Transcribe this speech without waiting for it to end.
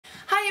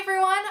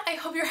everyone, I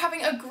hope you're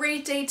having a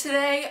great day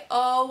today.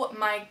 Oh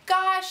my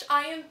gosh,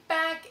 I am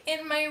back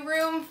in my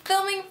room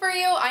filming for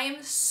you. I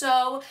am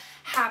so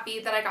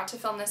happy that I got to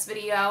film this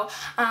video.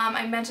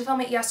 I meant to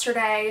film it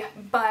yesterday,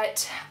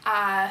 but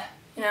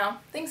you know,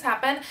 things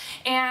happen,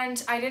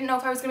 and I didn't know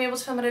if I was gonna be able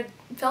to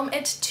film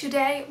it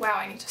today. Wow,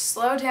 I need to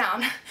slow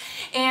down.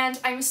 And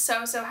I'm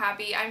so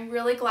happy. I'm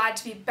really glad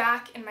to be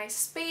back in my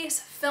space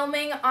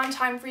filming on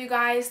time for you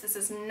guys. This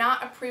is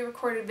not a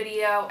pre-recorded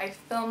video. I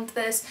filmed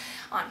this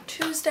on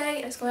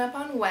Tuesday. It's going up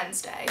on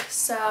Wednesday,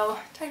 so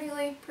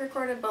technically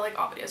pre-recorded, but like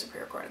all videos are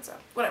pre-recorded, so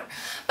whatever.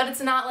 But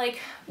it's not like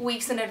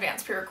weeks in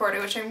advance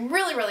pre-recorded, which I'm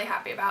really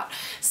happy about.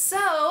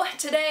 So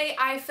today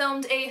I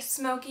filmed a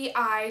smoky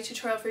eye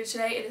tutorial for you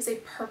today. It is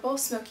a purple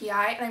smoky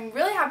eye, and I'm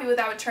really happy with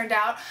how it turned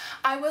out.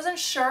 I wasn't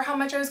sure how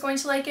much I was going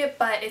to like it,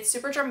 but it's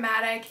super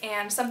dramatic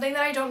and something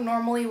that I don't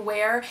normally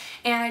wear,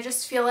 and I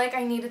just feel like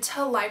I needed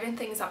to liven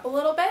things up a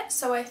little bit,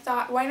 so I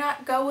thought, why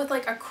not go with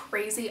like a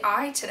crazy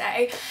eye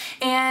today?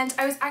 And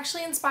I was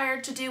actually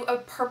inspired to do a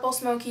purple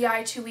smoky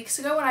eye 2 weeks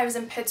ago when I was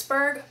in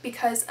Pittsburgh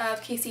because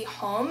of Casey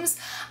Holmes.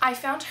 I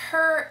found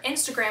her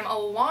Instagram a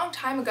long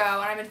time ago,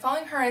 and I've been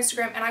following her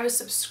Instagram, and I was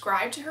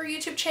subscribed to her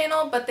YouTube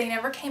channel, but they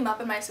never came up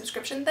in my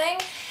subscription thing.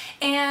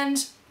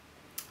 And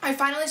I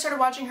finally started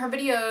watching her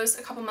videos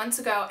a couple months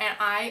ago, and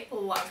I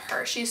love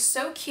her. She's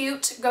so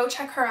cute. Go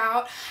check her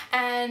out.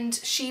 And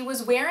she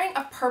was wearing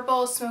a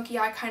purple smoky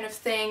eye kind of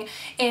thing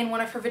in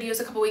one of her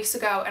videos a couple weeks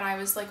ago, and I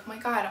was like, oh my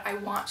god, I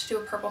want to do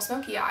a purple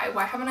smoky eye.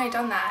 Why haven't I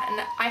done that?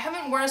 And I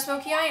haven't worn a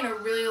smoky eye in a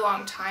really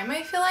long time,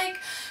 I feel like.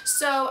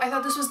 So I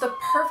thought this was the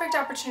perfect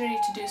opportunity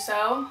to do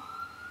so.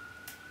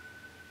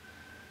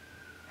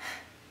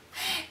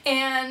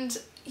 And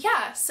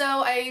yeah, so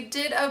I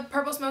did a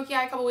purple smoky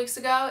eye a couple weeks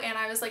ago, and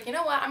I was like, you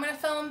know what, I'm gonna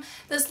film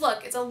this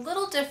look. It's a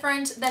little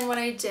different than what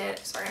I did.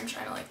 Sorry, I'm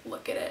trying to like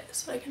look at it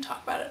so I can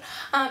talk about it.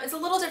 It's a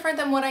little different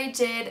than what I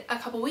did a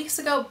couple weeks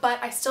ago, but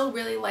I still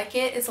really like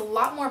it. It's a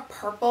lot more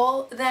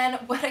purple than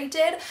what I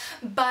did,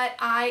 but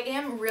I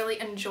am really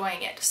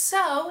enjoying it.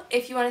 So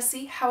if you want to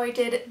see how I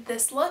did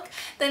this look,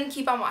 then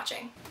keep on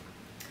watching.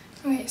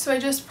 Okay, so I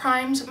just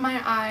primed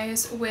my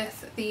eyes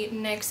with the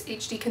NYX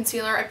HD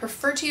Concealer. I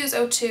prefer to use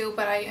 02,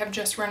 but I have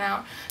just run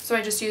out, so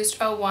I just used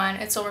 01.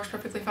 It still works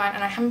perfectly fine,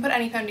 and I haven't put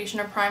any foundation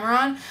or primer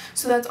on,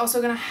 so that's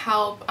also going to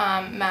help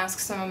mask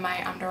some of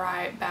my under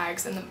eye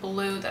bags and the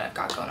blue that I've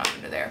got going on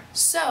under there.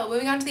 So,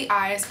 moving on to the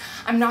eyes,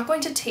 I'm not going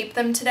to tape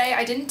them today.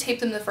 I didn't tape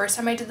them the first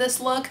time I did this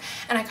look,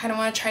 and I kind of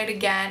want to try it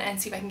again and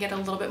see if I can get a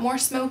little bit more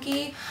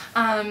smoky.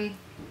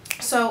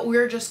 So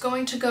we're just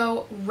going to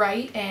go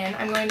right in.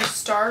 I'm going to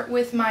start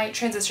with my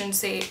transition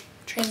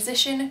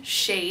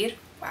shade.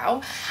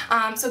 Wow.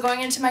 So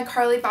going into my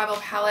Carli Bybel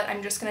palette,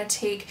 I'm just going to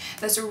take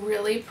this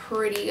really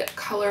pretty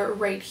color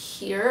right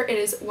here. It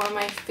is one of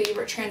my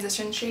favorite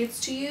transition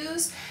shades to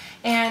use.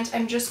 And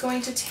I'm just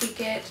going to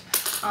take it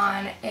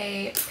on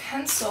a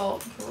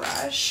pencil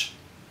brush.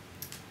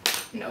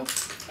 Nope,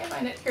 can't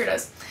find it. Here it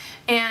is.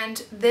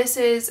 And this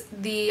is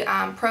the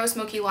Pro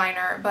Smoky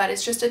Liner, but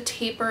it's just a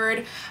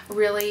tapered,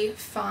 really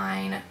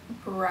fine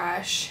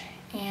brush.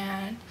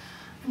 And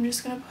I'm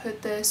just going to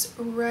put this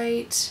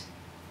right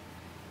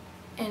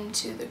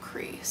into the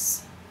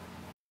crease.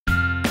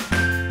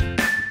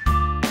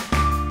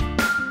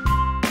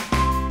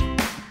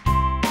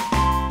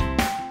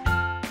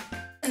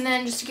 And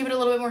then just to give it a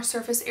little bit more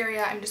surface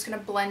area, I'm just going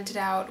to blend it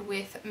out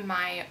with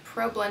my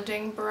Pro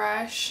Blending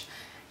brush.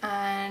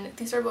 And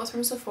these are both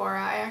from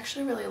Sephora. I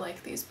actually really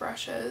like these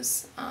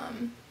brushes.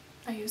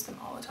 I use them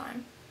all the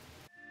time.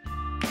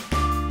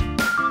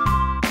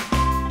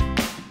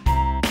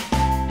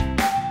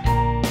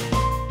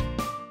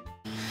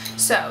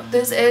 So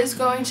this is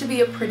going to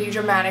be a pretty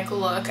dramatic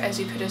look, as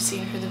you could have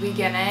seen from the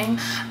beginning.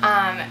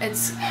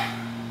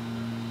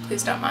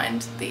 Please don't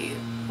mind the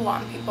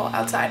lawn people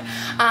outside.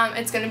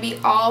 It's going to be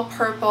all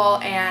purple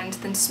and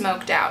then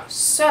smoked out.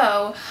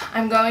 So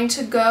I'm going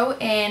to go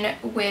in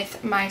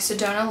with my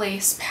Sedona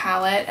lace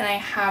palette, and I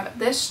have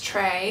this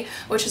tray,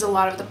 which is a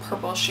lot of the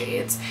purple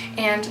shades.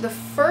 And the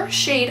first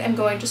shade I'm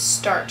going to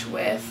start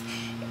with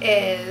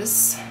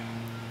is,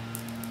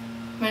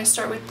 I'm going to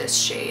start with this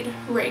shade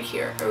right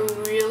here, a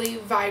really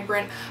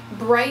vibrant,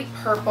 bright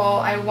purple.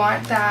 I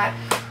want that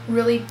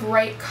really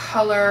bright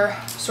color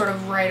sort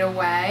of right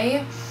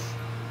away.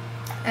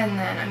 And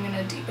then I'm going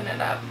to deepen it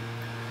up.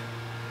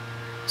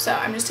 So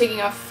I'm just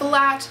taking a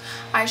flat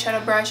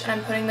eyeshadow brush, and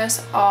I'm putting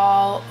this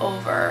all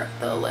over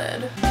the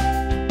lid.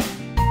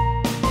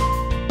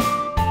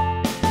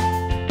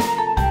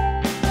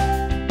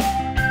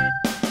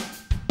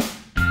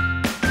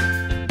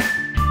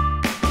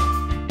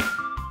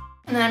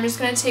 And then I'm just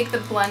going to take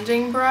the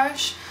blending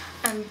brush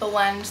and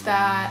blend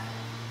that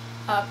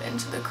up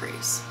into the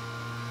crease.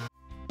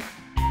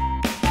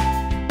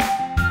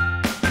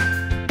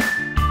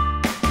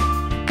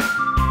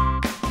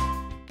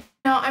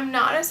 I'm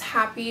not as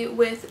happy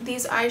with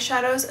these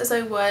eyeshadows as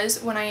I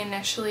was when I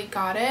initially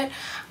got it.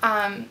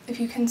 If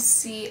you can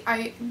see,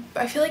 I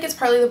feel like it's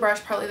partly the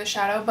brush, partly the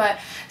shadow, but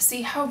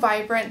see how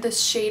vibrant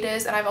this shade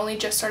is, and I've only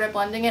just started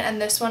blending it,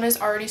 and this one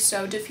is already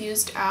so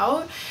diffused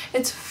out.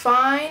 It's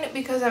fine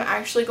because I'm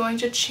actually going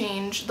to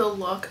change the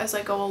look as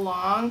I go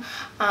along.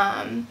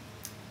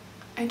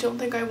 I don't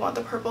think I want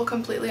the purple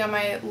completely on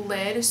my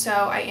lid, so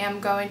I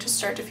am going to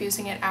start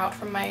diffusing it out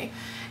from my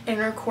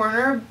inner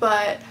corner,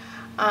 but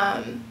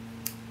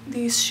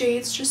these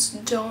shades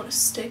just don't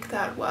stick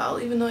that well,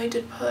 even though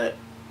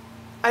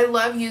I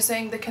love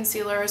using the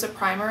concealer as a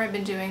primer. I've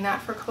been doing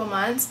that for a couple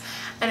months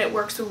and it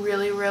works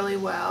really, really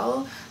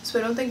well, so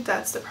I don't think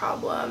that's the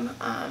problem.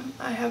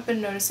 I have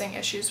been noticing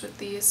issues with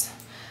these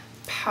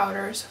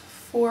powders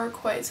for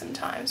quite some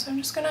time, so I'm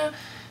just gonna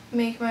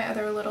make my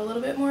other lid a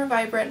little bit more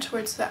vibrant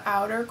towards the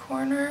outer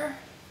corner.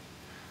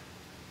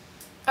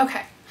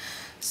 Okay,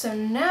 so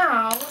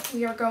now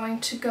we are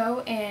going to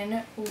go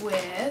in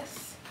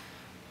with,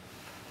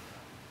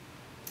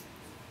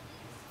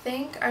 I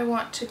think I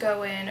want to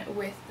go in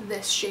with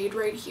this shade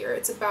right here.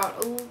 It's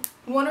about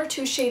 1 or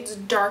 2 shades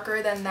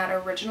darker than that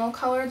original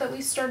color that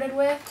we started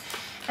with.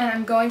 And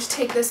I'm going to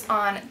take this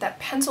on that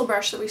pencil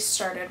brush that we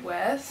started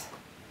with.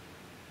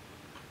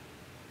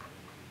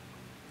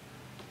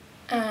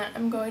 And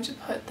I'm going to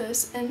put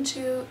this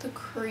into the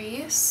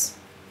crease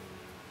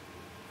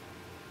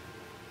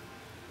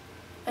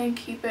and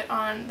keep it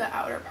on the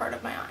outer part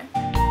of my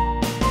eye.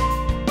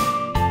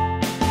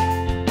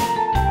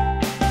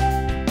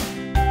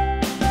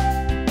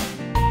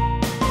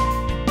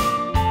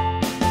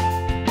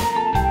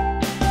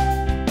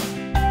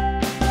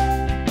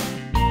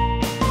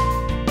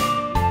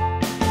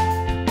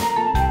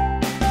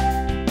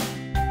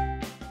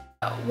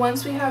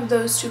 Once we have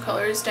those 2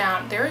 colors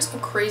down, there's a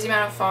crazy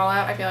amount of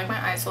fallout. I feel like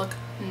my eyes look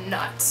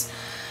nuts.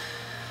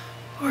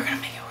 We're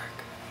gonna make it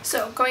work.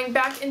 So going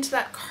back into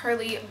that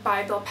Carli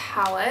Bybel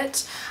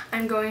palette,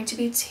 I'm going to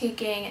be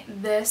taking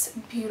this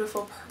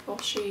beautiful purple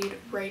shade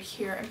right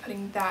here and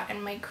putting that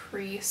in my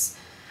crease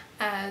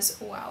as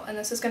well. And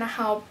this is gonna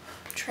help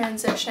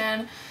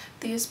transition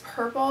these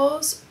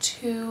purples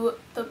to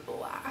the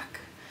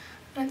black.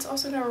 And it's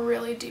also gonna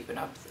really deepen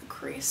up the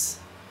crease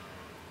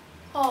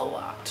a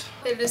lot.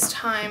 It is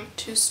time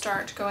to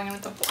start going in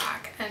with the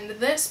black, and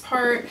this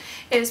part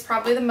is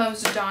probably the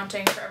most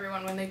daunting for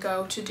everyone when they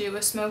go to do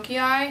a smoky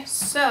eye.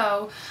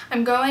 So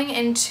I'm going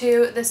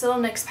into this little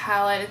NYX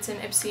palette. It's an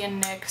Ipsy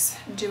and NYX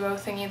duo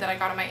thingy that I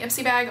got in my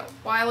Ipsy bag a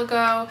while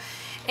ago,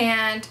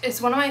 and it's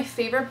one of my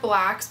favorite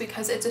blacks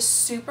because it's a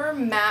super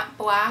matte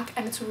black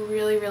and it's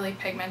really, really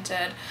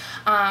pigmented.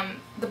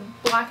 The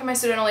black in my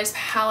Sedona Lace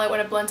palette, when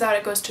it blends out,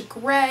 it goes to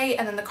gray,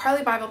 and then the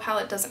Carli Bybel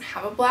palette doesn't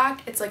have a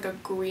black. It's like a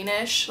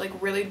greenish, like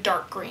really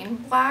dark green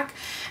black,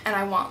 and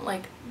I want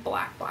like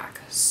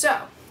black.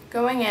 So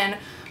going in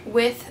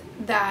with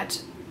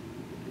that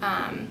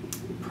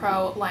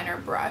Pro liner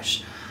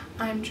brush,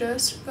 I'm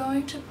just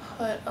going to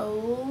put a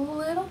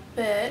little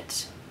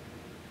bit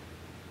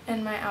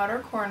in my outer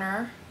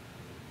corner,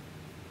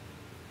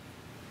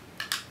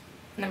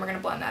 and then we're going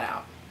to blend that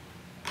out.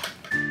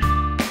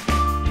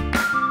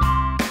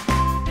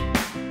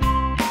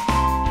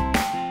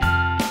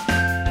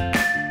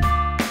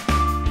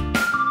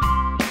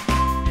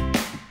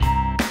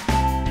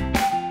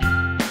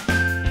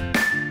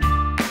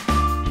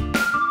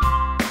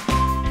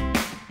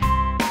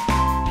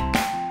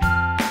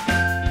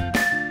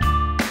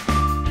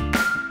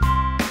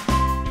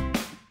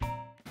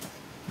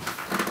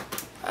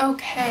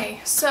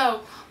 Okay,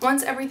 so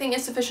once everything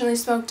is sufficiently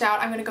smoked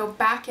out, I'm going to go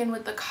back in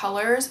with the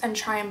colors and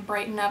try and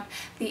brighten up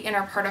the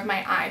inner part of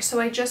my eye. So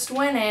I just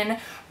went in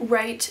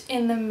right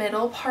in the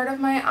middle part of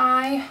my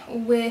eye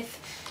with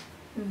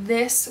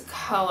this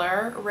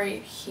color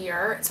right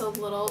here. It's a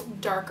little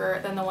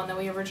darker than the one that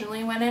we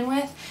originally went in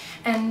with.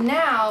 And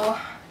now,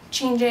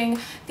 changing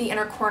the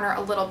inner corner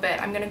a little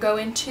bit, I'm going to go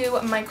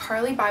into my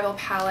Carli Bybel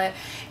palette,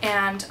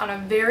 and on a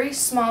very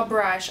small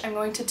brush I'm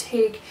going to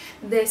take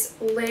this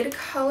lid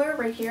color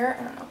right here.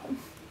 I don't know if I'm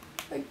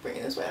like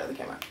bringing this way out of the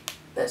camera.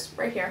 This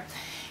right here.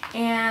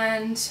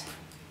 And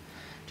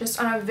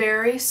just on a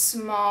very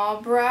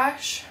small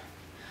brush,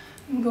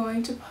 I'm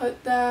going to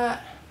put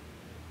that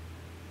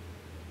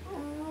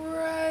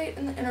right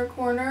in the inner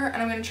corner,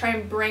 and I'm going to try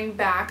and bring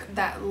back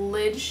that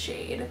lid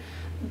shade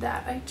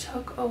that I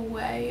took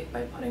away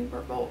by putting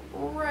purple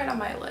right on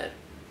my lid.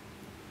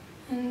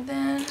 And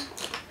then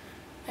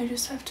I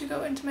just have to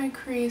go into my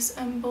crease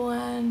and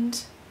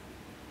blend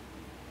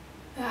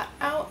that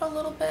out a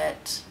little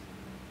bit.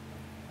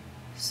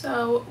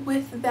 So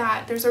with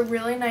that, there's a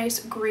really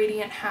nice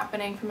gradient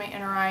happening from my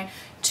inner eye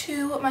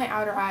to my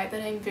outer eye that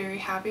I'm very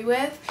happy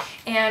with.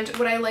 And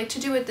what I like to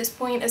do at this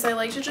point is I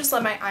like to just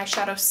let my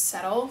eyeshadow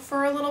settle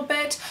for a little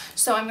bit.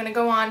 So I'm going to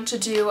go on to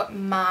do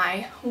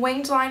my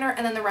winged liner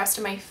and then the rest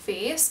of my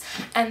face.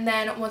 And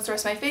then once the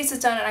rest of my face is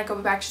done and I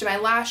go back to do my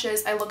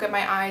lashes, I look at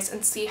my eyes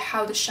and see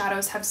how the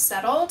shadows have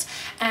settled.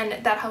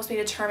 And that helps me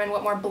determine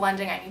what more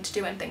blending I need to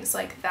do and things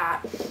like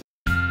that.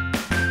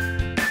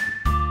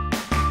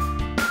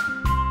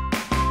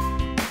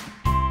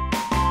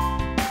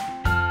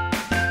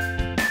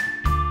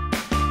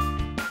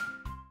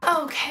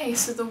 Okay,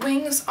 so the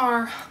wings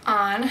are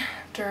on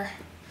after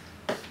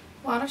a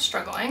lot of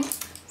struggling.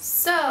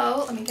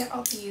 So let me get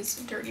all these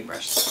dirty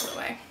brushes out of the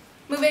way.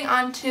 Moving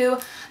on to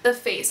the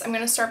face. I'm going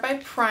to start by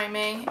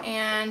priming,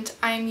 and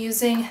I'm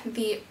using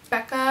the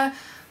Becca,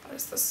 what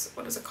is this?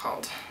 What is it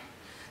called?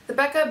 The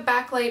Becca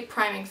Backlight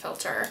Priming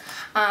Filter.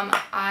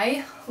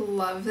 I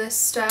love this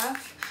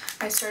stuff.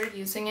 I started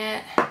using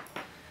it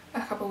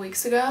a couple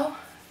weeks ago,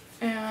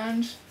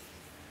 and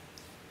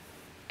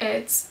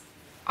it's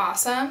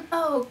awesome.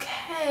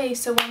 Okay,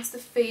 so once the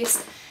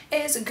face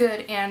is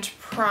good and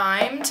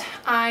primed,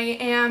 I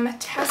am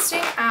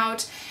testing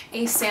out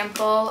a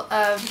sample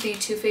of the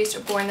Too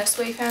Faced Born This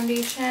Way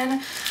foundation.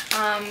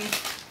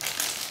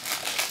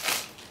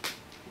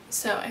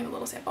 So I have a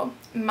little sample.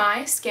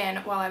 My skin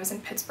while I was in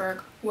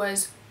Pittsburgh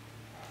was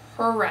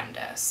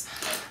horrendous.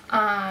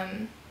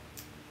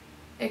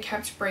 It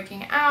kept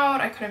breaking out.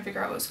 I couldn't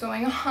figure out what was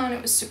going on.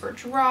 It was super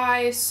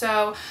dry.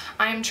 So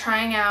I'm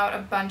trying out a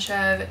bunch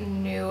of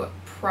new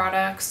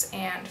products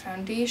and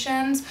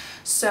foundations.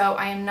 So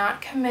I am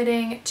not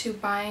committing to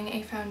buying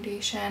a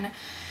foundation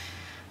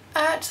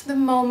at the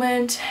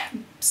moment,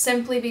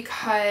 simply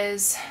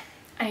because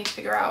I need to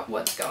figure out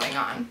what's going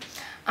on.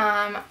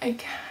 I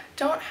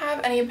don't have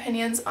any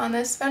opinions on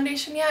this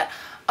foundation yet,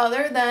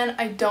 other than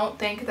I don't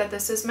think that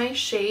this is my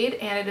shade,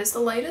 and it is the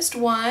lightest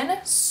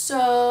one.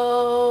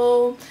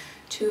 So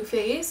Too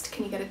Faced,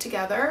 can you get it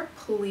together,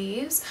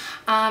 please?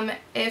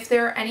 If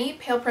there are any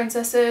pale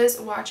princesses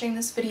watching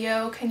this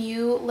video, can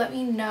you let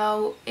me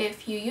know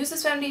if you use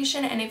this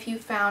foundation and if you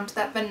found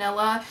that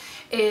vanilla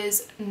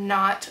is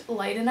not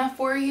light enough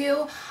for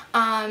you?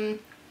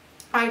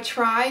 I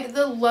tried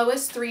the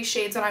lowest 3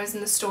 shades when I was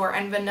in the store,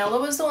 and vanilla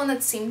was the one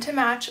that seemed to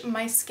match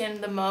my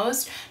skin the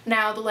most.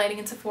 Now the lighting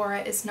in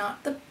Sephora is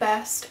not the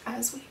best,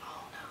 as we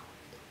all know.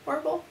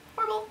 Horrible,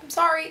 horrible. I'm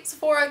sorry,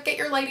 Sephora, get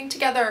your lighting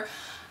together.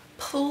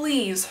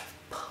 Please,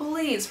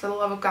 please, for the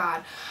love of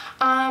God.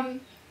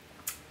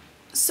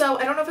 So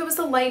I don't know if it was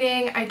the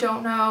lighting, I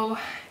don't know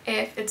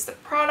if it's the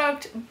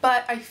product,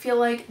 but I feel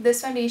like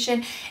this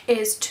foundation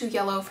is too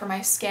yellow for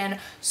my skin.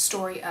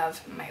 Story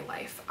of my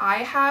life. I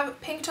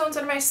have pink tones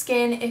on my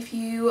skin if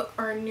you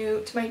are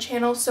new to my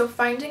channel, so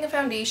finding a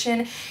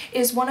foundation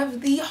is one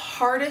of the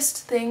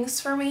hardest things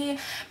for me,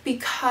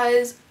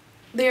 because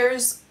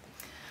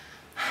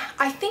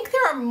I think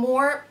there are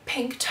more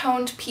pink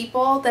toned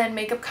people than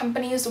makeup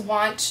companies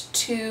want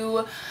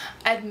to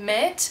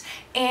admit,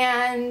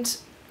 and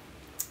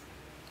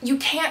you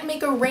can't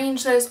make a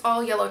range that is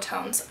all yellow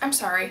tones. I'm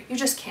sorry, you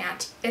just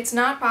can't. It's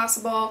not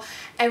possible.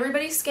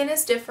 Everybody's skin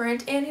is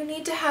different, and you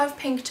need to have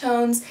pink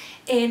tones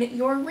in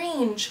your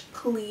range,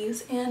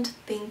 please and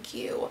thank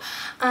you.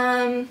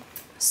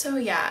 So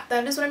yeah,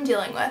 that is what I'm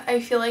dealing with. I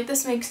feel like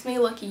this makes me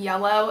look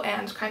yellow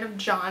and kind of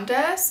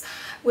jaundice,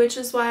 which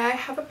is why I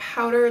have a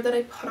powder that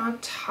I put on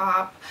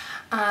top.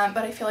 But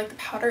I feel like the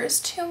powder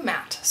is too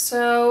matte.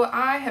 So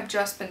I have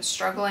just been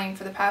struggling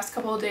for the past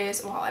couple of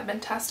days while I've been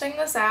testing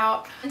this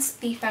out. Once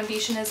the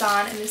foundation is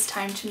on, it is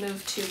time to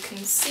move to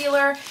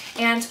concealer,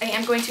 and I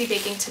am going to be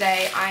baking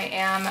today. I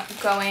am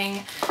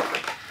going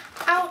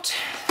out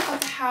of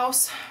the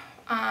house,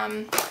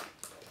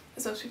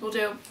 as most people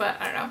do, but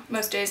I don't know,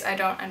 most days I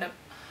don't end up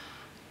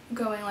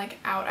going like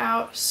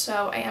out,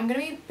 so I am gonna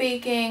be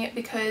baking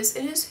because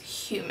it is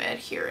humid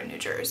here in New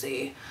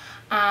Jersey.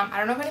 I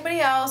don't know if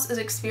anybody else is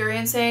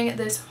experiencing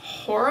this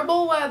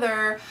horrible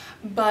weather,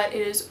 but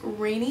it is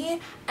rainy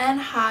and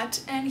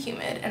hot and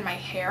humid, and my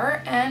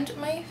hair and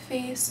my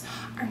face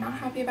are not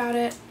happy about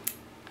it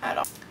at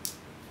all.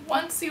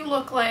 Once you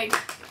look like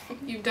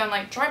you've done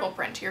like tribal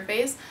print to your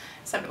face,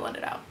 it's time to blend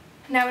it out.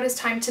 Now it is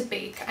time to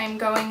bake. I'm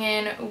going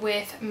in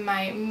with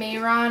my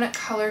Mehron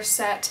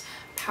Colorset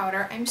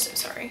powder. I'm so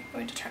sorry, I'm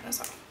going to turn this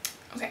off.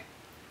 Okay,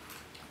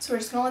 so we're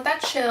just gonna let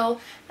that chill.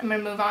 I'm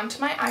gonna move on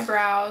to my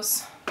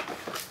eyebrows.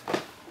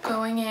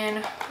 Going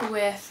in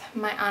with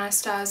my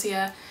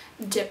Anastasia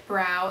Dip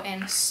Brow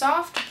in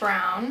soft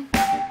brown.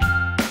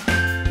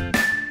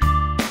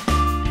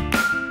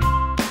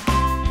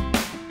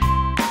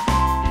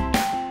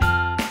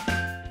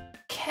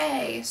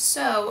 Okay,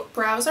 so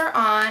brows are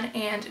on,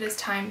 and it is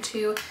time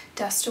to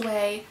dust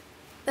away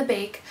the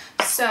bake.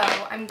 So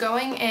I'm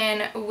going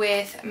in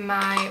with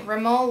my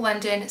Rimmel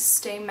London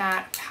Stay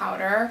Matte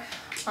powder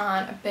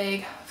on a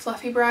big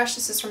fluffy brush.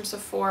 This is from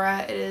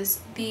Sephora. It is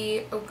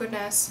the, oh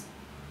goodness,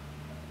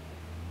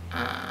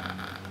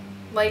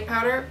 light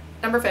powder,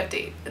 number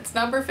 50. It's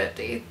number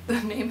 50.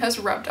 The name has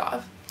rubbed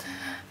off.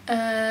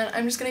 And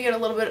I'm just gonna get a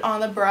little bit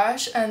on the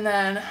brush and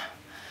then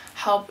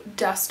help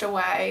dust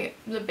away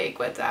the bake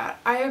with that.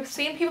 I have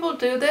seen people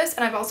do this,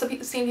 and I've also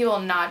seen people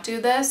not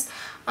do this.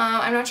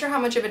 I'm not sure how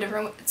much of a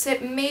difference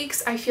it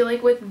makes. I feel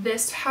like with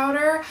this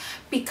powder,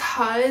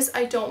 because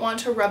I don't want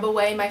to rub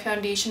away my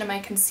foundation and my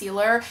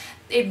concealer,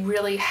 it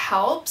really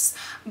helps.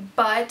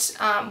 But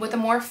with a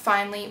more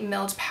finely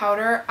milled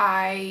powder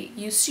I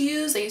used to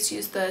use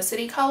the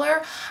City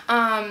Color,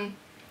 I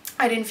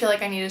didn't feel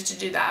like I needed to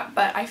do that.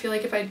 But I feel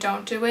like if I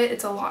don't do it,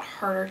 it's a lot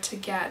harder to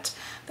get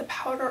the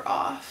powder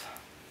off.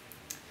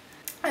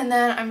 And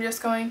then I'm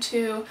just going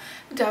to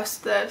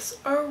dust this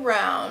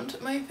around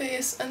my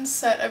face and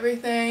set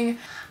everything.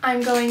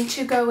 I'm going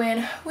to go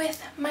in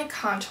with my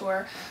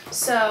contour.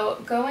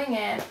 So going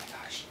in, oh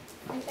my gosh,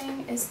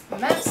 everything is a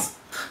mess.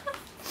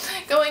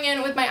 Going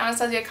in with my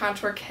Anastasia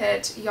contour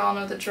kit, y'all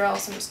know the drill,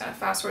 so I'm just going to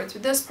fast forward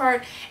through this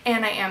part,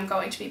 and I am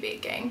going to be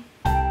baking.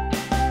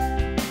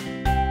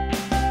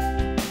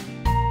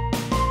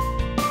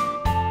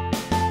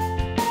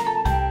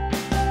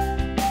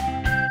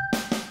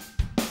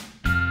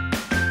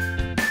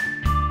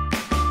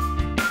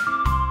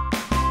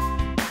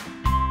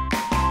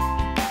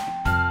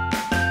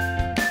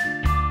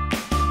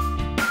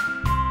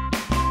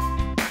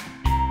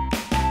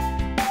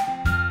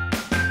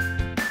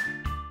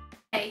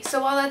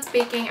 So while that's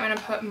baking, I'm going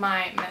to put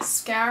my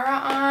mascara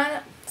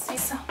on. See,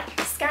 so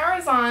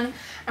mascara's on,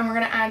 and we're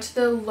going to add to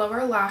the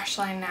lower lash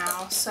line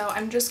now. So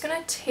I'm just going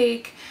to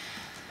take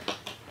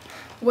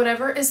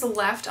whatever is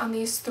left on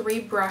these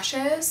 3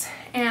 brushes,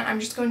 and I'm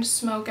just going to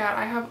smoke out.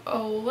 I have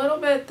a little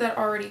bit that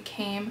already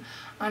came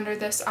under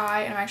this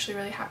eye, and I'm actually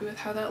really happy with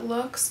how that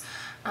looks.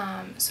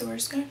 So we're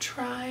just going to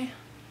try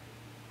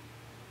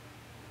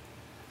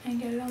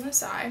and get it on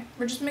this eye.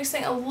 We're just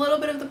mixing a little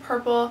bit of the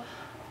purple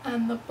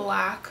and the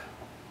black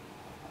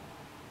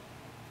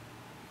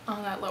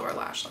on that lower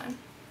lash line.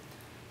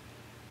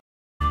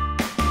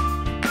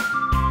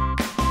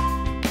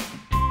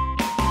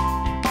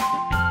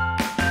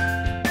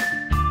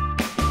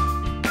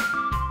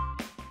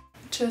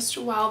 Just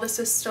while this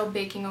is still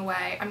baking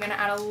away, I'm going to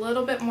add a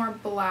little bit more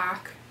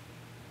black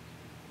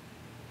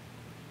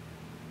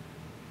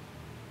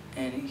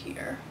in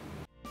here.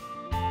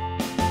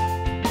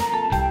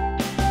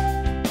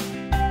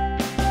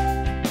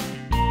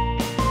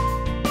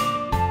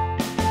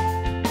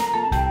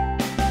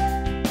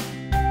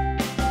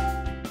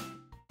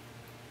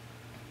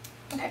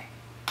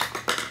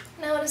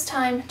 It is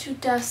time to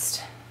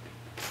dust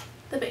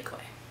the bake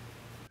away.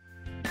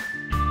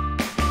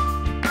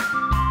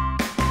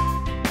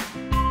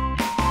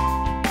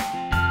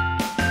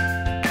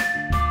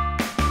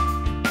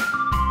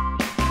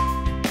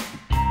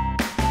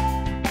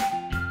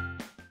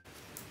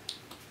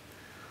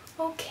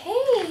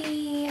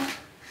 Okay,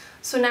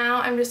 so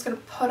now I'm just going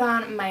to put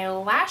on my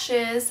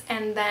lashes,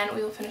 and then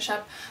we will finish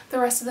up the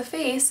rest of the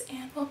face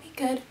and we'll be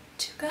good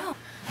to go.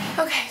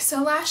 Okay,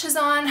 so lashes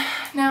on.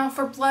 Now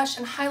for blush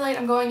and highlight,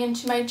 I'm going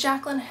into my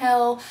Jaclyn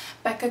Hill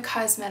Becca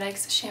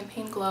Cosmetics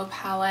Champagne Glow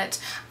palette.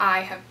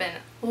 I have been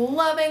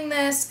loving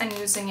this and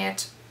using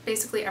it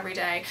basically every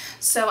day.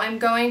 So I'm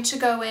going to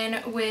go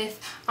in with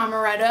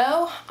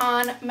Amaretto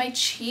on my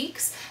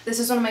cheeks. This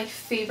is one of my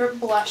favorite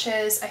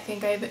blushes I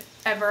think I've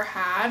ever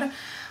had.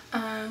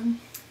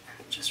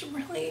 Just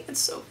really, it's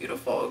so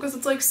beautiful because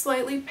it's like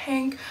slightly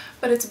pink,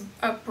 but it's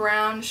a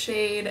brown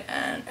shade,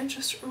 and it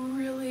just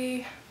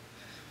really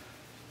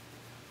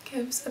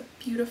gives a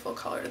beautiful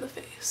color to the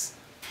face.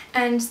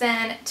 And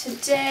then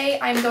today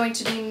I'm going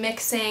to be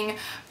mixing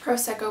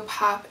Prosecco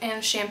Pop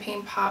and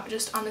Champagne Pop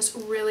just on this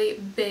really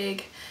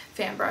big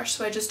fan brush.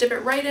 So I just dip it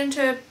right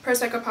into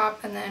Prosecco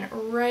Pop and then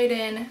right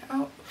in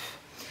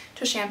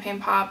to Champagne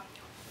Pop.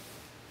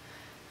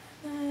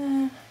 And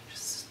then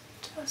just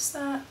dust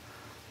that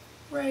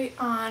right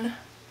on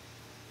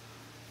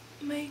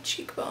my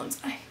cheekbones.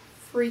 I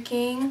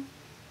freaking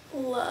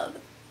love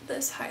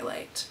this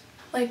highlight.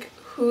 Like,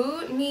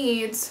 who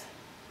needs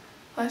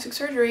plastic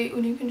surgery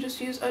when you can just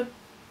use a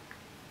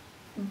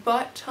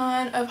butt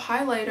ton of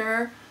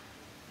highlighter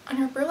on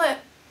your upper lip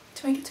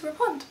to make it super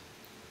plumped?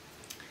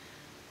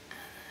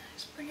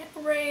 Just bring it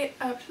right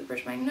up to the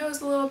bridge of my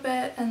nose a little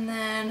bit, and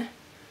then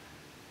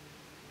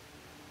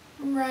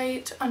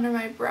right under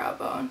my brow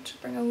bone to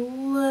bring a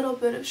little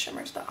bit of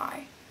shimmer to the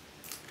eye.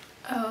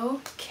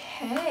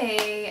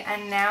 Okay,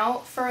 and now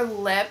for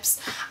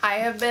lips. I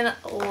have been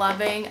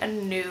loving a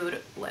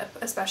nude lip,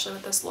 especially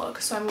with this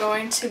look. So I'm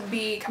going to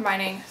be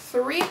combining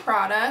 3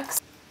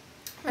 products.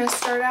 I'm going to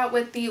start out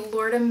with the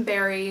Lord &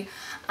 Berry,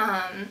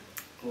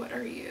 what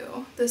are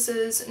you? This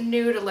is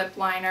nude lip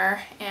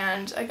liner,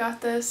 and I got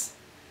this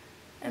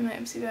in my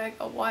Ipsy bag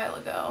a while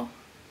ago.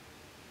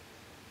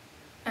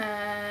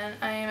 And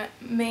I'm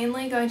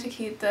mainly going to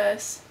keep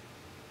this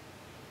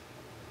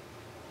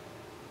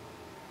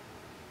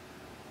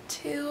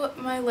to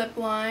my lip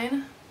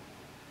line.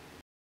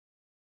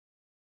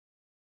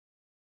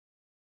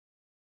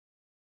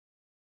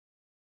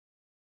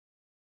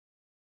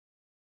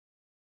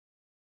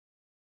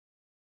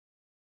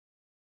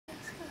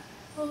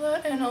 Fill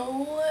that in a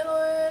little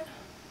bit.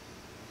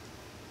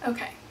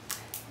 Okay,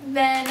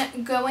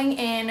 then going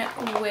in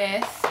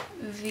with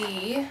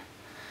the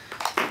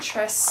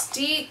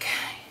Trestique,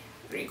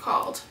 what are you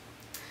called?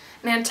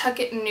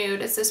 Nantucket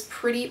Nude. It's this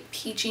pretty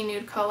peachy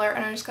nude color,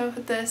 and I'm just gonna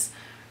put this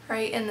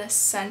right in the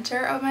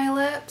center of my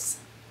lips.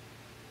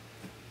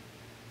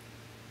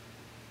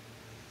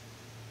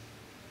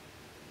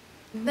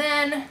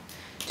 Then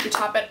to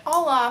top it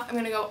all off, I'm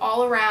going to go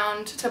all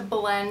around to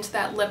blend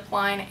that lip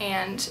line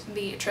and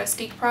the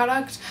Trestique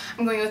product.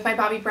 I'm going with my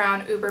Bobbi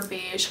Brown Uber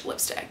Beige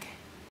lipstick.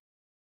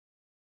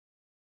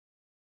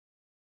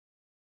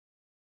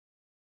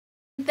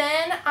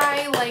 Then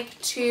I like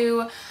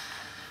to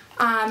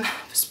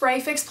spray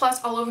Fix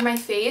Plus all over my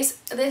face.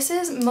 This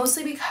is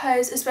mostly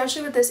because,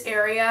 especially with this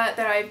area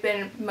that I've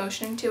been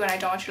motioning to and I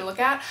don't want you to look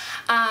at,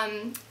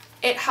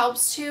 it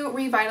helps to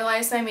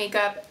revitalize my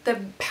makeup. The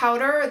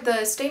powder,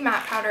 the Stay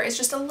Matte powder, is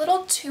just a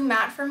little too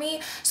matte for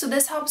me, so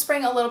this helps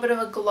bring a little bit of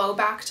a glow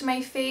back to my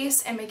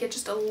face and make it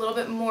just a little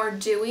bit more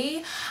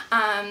dewy.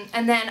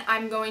 And then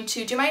I'm going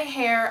to do my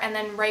hair, and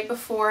then right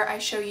before I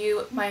show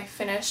you my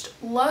finished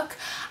look,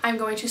 I'm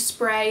going to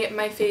spray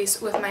my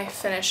face with my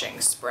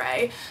finishing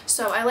spray.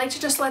 So I like to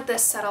just let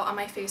this settle on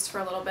my face for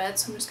a little bit,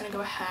 so I'm just going to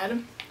go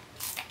ahead.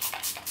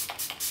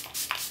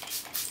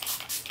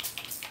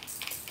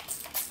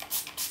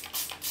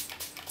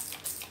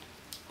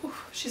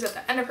 She's at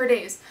the end of her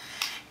days.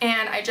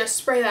 And I just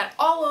spray that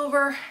all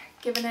over,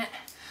 giving it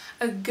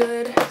a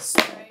good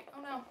spray.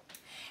 Oh no.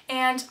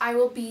 And I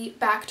will be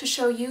back to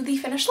show you the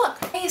finished look.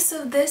 Okay,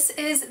 so this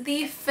is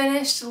the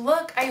finished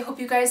look. I hope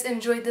you guys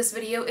enjoyed this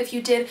video. If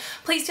you did,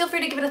 please feel free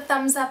to give it a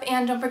thumbs up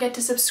and don't forget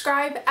to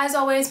subscribe. As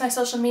always, my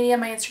social media,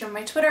 my Instagram, and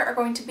my Twitter are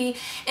going to be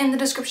in the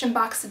description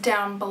box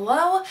down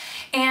below.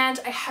 And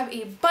I have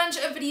a bunch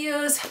of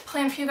videos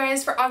planned for you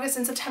guys for August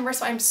and September,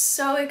 so I'm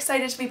so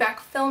excited to be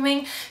back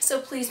filming. So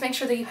please make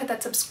sure that you hit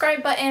that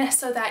subscribe button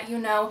so that you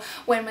know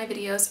when my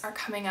videos are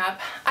coming up.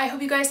 I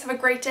hope you guys have a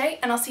great day,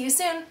 and I'll see you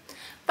soon.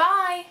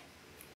 Bye!